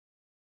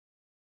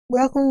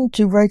Welcome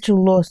to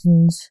Rachel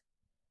Lawson's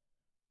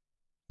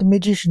The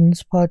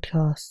Magician's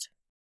Podcast,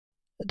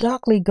 a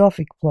darkly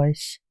gothic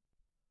place.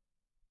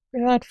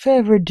 Without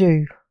further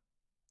ado,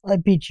 I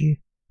bid you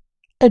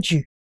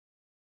adieu.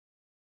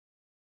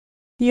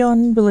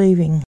 Beyond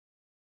believing.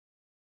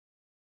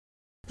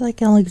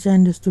 Blake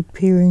Alexander stood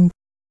peering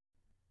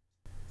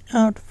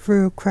out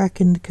through a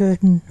crack in the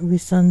curtain of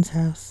his son's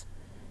house.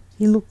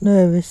 He looked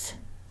nervous,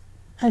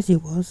 as he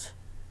was.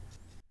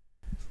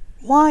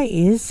 Why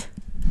is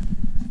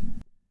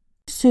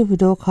Super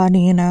Dork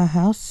hiding in our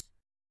house?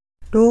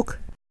 Dork,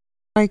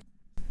 Blake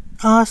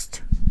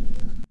asked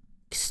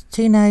his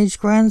teenage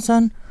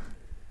grandson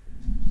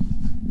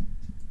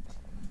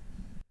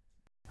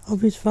of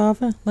his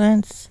father,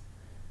 Lance,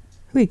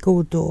 who he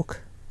called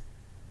Dork.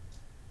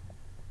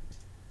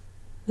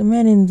 The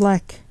men in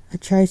black are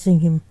chasing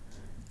him,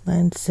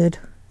 Lance said.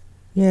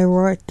 Yeah,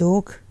 right,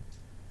 Dork,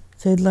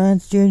 said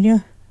Lance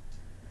Jr.,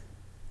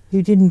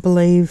 who didn't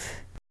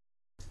believe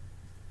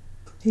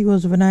he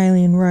was of an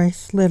alien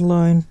race, let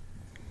alone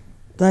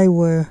they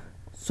were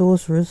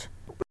sorcerers.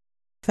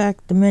 The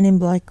fact the men in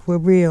black were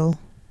real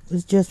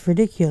was just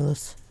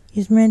ridiculous.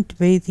 He's meant to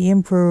be the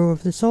emperor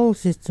of the solar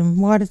system.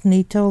 Why doesn't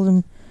he tell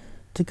them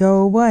to go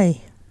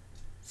away?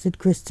 Said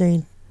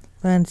Christine,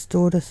 Lance's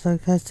daughter,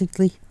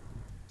 sarcastically.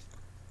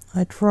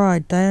 I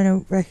tried. They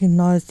don't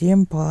recognize the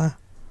Empire,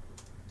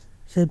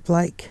 said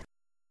Blake,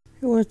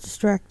 who was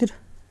distracted.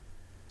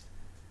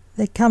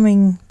 They're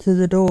coming to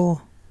the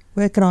door.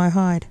 Where can I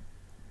hide?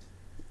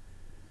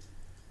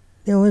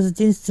 There was a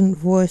distant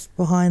voice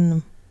behind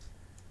them.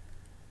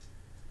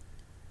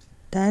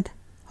 Dad,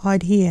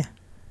 hide here,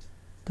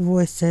 the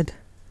voice said.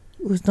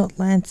 It was not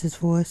Lance's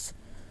voice,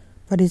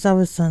 but his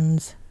other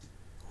son's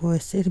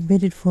voice. It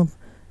emitted from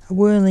a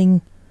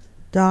whirling,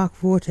 dark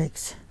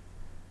vortex.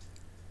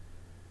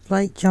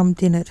 Blake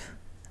jumped in it,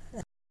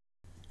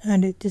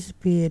 and it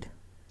disappeared.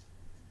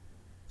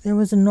 There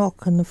was a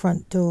knock on the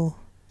front door.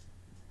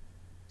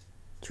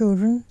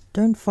 Children,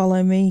 don't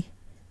follow me.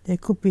 There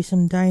could be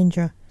some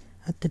danger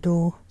at the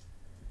door,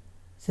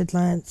 said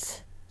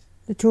Lance.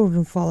 The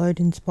children followed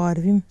in spite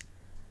of him.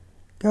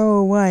 Go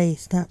away,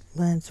 snapped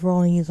Lance,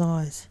 rolling his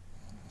eyes.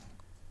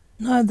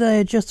 No, they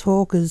are just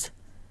hawkers.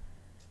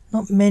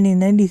 Not men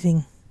in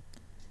anything,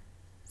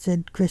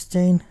 said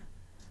Christine.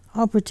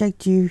 I'll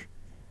protect you,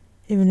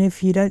 even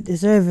if you don't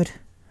deserve it,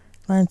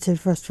 Lance said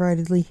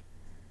frustratedly.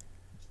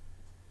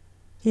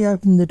 He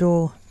opened the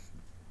door.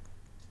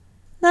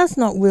 That's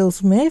not Will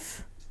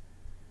Smith.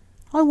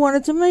 I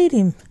wanted to meet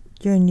him,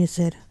 Junior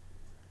said.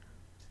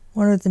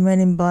 One of the men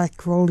in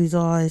black rolled his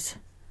eyes.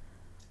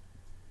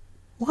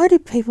 Why do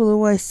people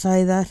always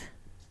say that?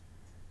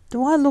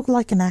 Do I look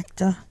like an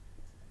actor?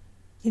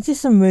 Is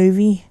this a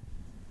movie?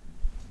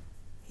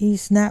 He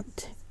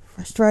snapped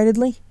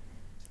frustratedly.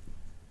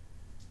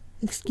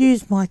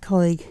 Excuse my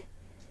colleague.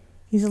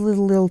 He's a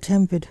little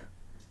ill-tempered,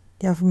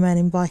 the other man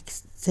in black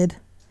said,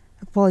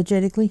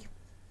 apologetically.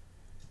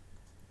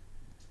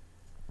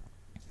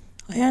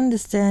 I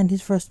understand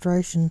his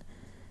frustration,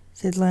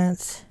 said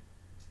Lance.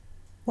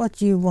 What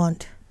do you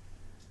want?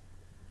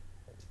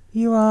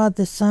 You are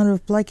the son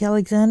of Blake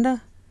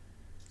Alexander,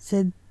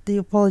 said the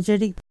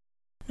apologetic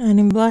man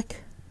in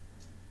black.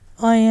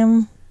 I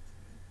am.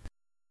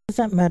 Does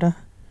that matter?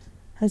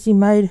 Has he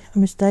made a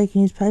mistake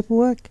in his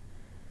paperwork?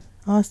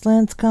 Asked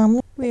Lance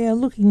calmly. We are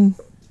looking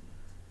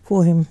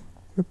for him,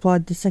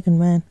 replied the second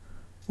man.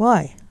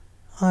 Why?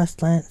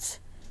 Asked Lance.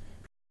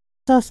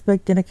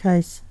 Suspect in a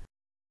case.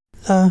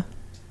 The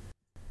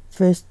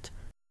first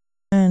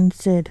man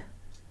said.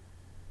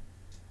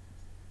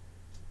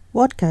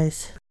 What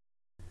case?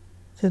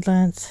 Said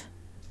Lance.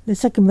 The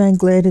second man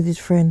glared at his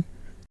friend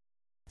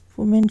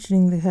for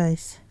mentioning the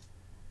case.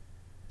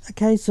 A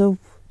case of,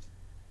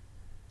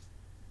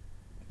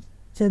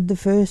 said the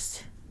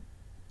first.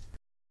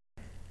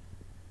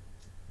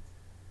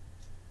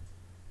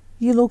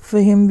 You look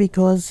for him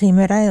because he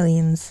met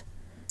aliens,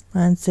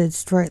 Lance said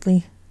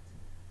straightly.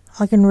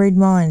 I can read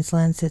minds,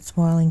 Lance said,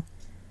 smiling.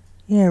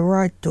 Yeah,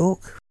 right,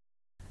 Dork,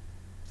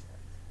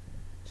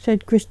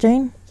 said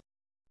Christine.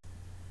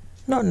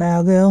 Not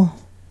now, girl,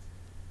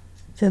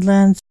 said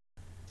Lance,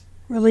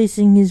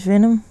 releasing his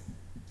venom.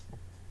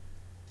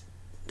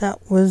 That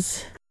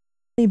was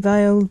he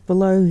veiled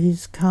below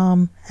his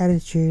calm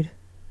attitude.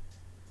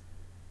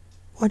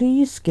 What are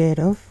you scared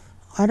of?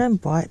 I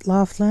don't bite,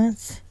 laughed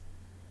Lance,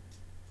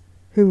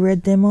 who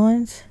read their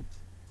minds.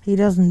 He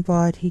doesn't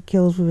bite, he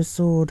kills with a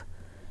sword,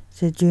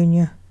 said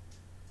Junior.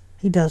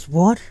 He does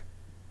what?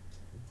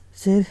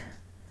 Said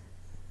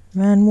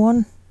Man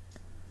 1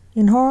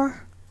 in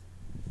horror.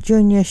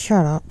 Junior,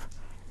 shut up,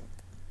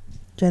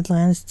 said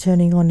Lance,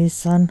 turning on his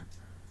son.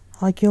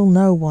 I kill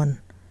no one.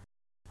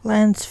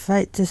 Lance,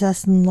 fate's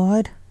assassin,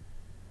 lied.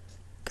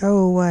 Go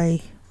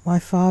away, my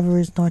father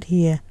is not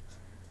here.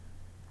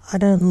 I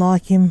don't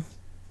like him.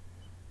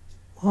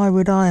 Why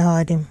would I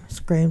hide him?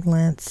 Screamed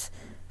Lance,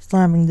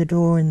 slamming the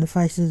door in the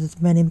faces of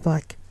the men in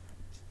black.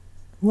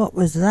 What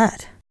was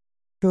that?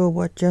 Sure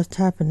what just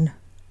happened.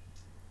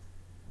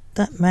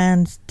 That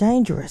man's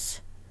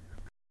dangerous.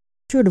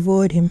 Should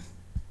avoid him,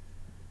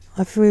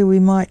 I fear we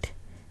might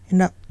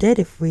end up dead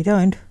if we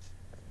don't.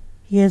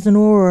 He has an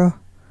aura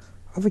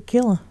of a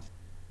killer,"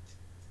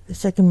 the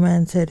second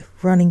man said,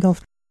 running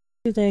off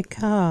to their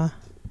car.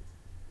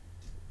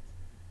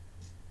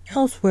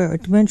 Elsewhere, a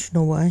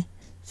dimensional way,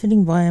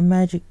 sitting by a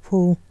magic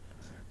pool,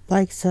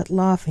 Blake sat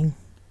laughing.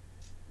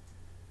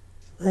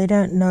 They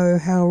don't know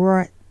how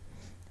right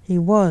he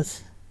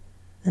was.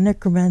 The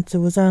necromancer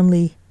was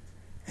only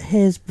a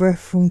hair's breadth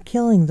from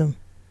killing them.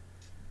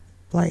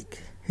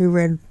 Blake, who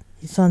read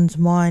his son's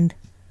mind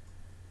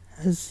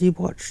as he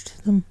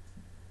watched them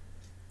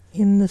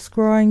in the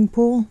scrying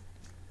pool,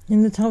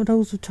 in the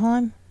tunnels of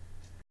time,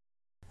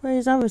 where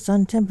his other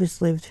son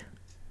Tempest lived.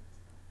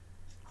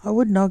 "I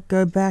would not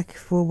go back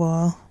for a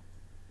while,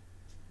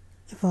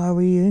 if I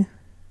were you.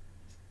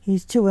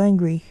 He's too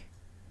angry.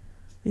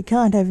 We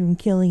can't have him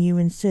killing you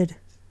instead."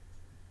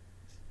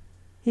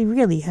 "He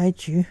really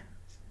hates you,"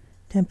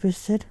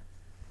 Tempest said.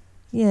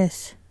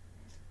 "Yes,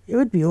 it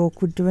would be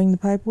awkward doing the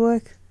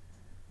paperwork,"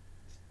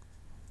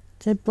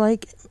 said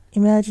Blake,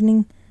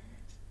 imagining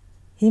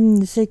him,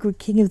 the secret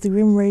king of the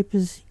Grim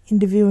Reapers,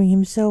 interviewing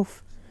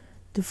himself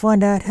to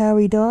find out how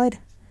he died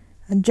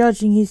and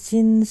judging his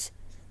sins,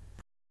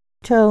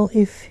 tell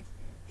if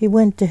he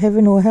went to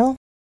heaven or hell.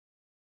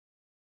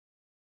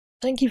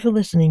 Thank you for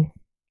listening.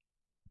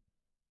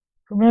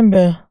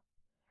 Remember,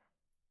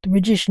 the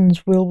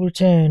magicians will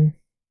return,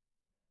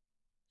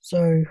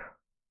 so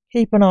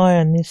keep an eye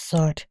on this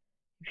site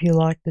if you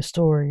like the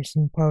stories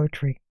and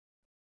poetry.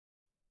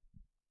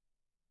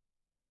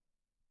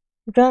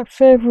 Without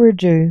further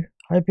ado,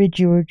 I bid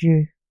you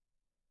adieu.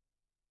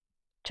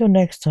 Till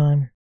next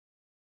time.